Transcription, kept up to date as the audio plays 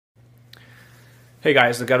Hey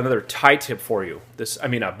guys, I've got another tie tip for you.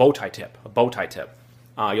 A bow tie tip.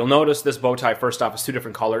 You'll notice this bow tie, first off, is two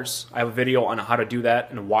different colors. I have a video on how to do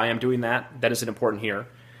that and why I'm doing that. That isn't important here.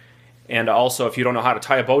 And also, if you don't know how to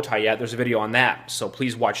tie a bow tie yet, there's a video on that. So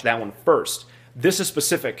please watch that one first. This is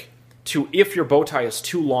specific to if your bow tie is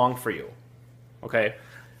too long for you. Okay?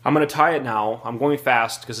 I'm going to tie it now. I'm going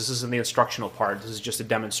fast because this isn't the instructional part. This is just a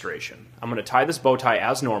demonstration. I'm going to tie this bow tie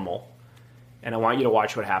as normal, and I want you to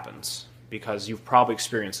watch what happens, because you've probably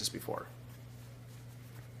experienced this before.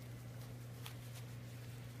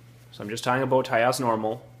 So I'm just tying a bow tie as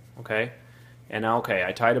normal, okay? And now, okay,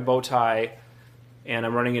 I tied a bow tie, and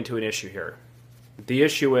I'm running into an issue here. The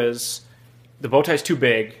issue is the bow tie is too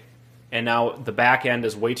big, and now the back end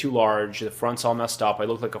is way too large, the front's all messed up, I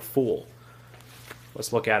look like a fool.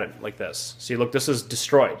 Let's look at it like this. See, look, this is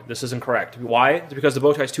destroyed. This isn't correct. Why? It's because the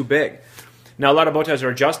bow tie is too big. Now, a lot of bow ties are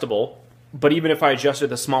adjustable, but even if I adjust it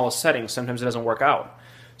the smallest setting, sometimes it doesn't work out.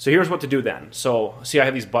 So here's what to do then. So see, I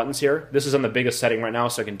have these buttons here. This is on the biggest setting right now,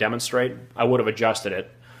 so I can demonstrate. I would have adjusted it,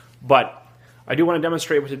 but I do want to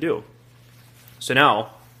demonstrate what to do. So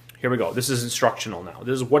now, here we go. This is instructional now.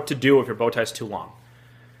 This is what to do if your bow tie is too long.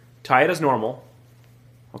 Tie it as normal,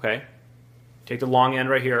 okay? Take the long end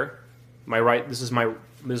right here. This is my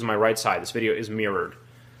right side. This video is mirrored,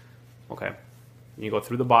 okay? And you go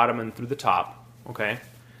through the bottom and through the top, okay?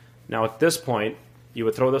 Now at this point, you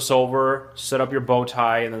would throw this over, set up your bow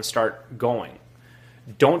tie, and then start going.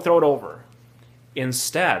 Don't throw it over.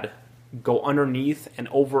 Instead, go underneath and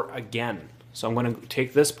over again. So I'm going to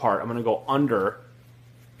take this part, I'm going to go under,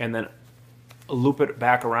 and then loop it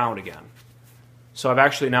back around again. So I've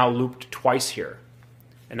actually now looped twice here.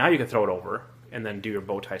 And now you can throw it over, and then do your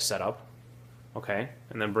bow tie setup, okay?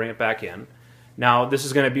 And then bring it back in. Now this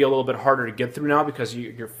is going to be a little bit harder to get through now because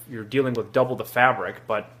you're dealing with double the fabric,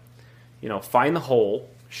 but you know, find the hole,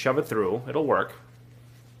 shove it through, it'll work.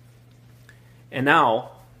 And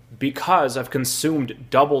now, because I've consumed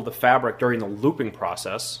double the fabric during the looping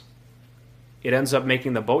process, it ends up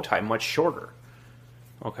making the bow tie much shorter.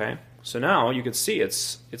 Okay, so now you can see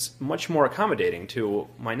it's much more accommodating to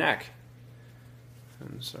my neck.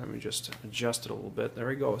 And so let me just adjust it a little bit. There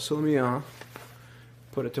we go. So let me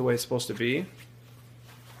put it the way it's supposed to be.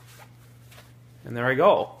 And there I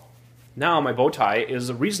go. Now my bow tie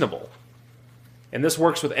is reasonable. And this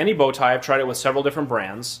works with any bow tie. I've tried it with several different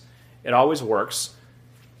brands. It always works.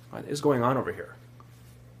 What is going on over here?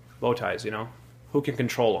 Bow ties, you know? Who can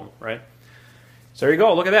control them, right? So there you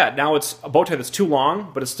go. Look at that. Now it's a bow tie that's too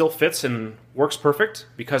long, but it still fits and works perfect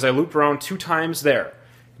because I looped around 2 times there.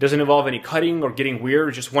 It doesn't involve any cutting or getting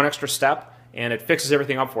weird, just one extra step, and it fixes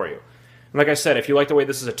everything up for you. And like I said, if you like the way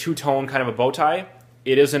this is a two-tone kind of a bow tie,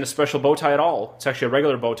 it isn't a special bow tie at all. It's actually a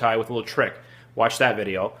regular bow tie with a little trick. Watch that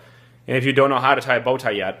video. And if you don't know how to tie a bow tie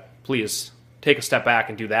yet, please take a step back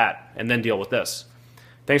and do that, and then deal with this.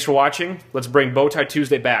 Thanks for watching. Let's bring Bow Tie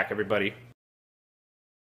Tuesday back, everybody.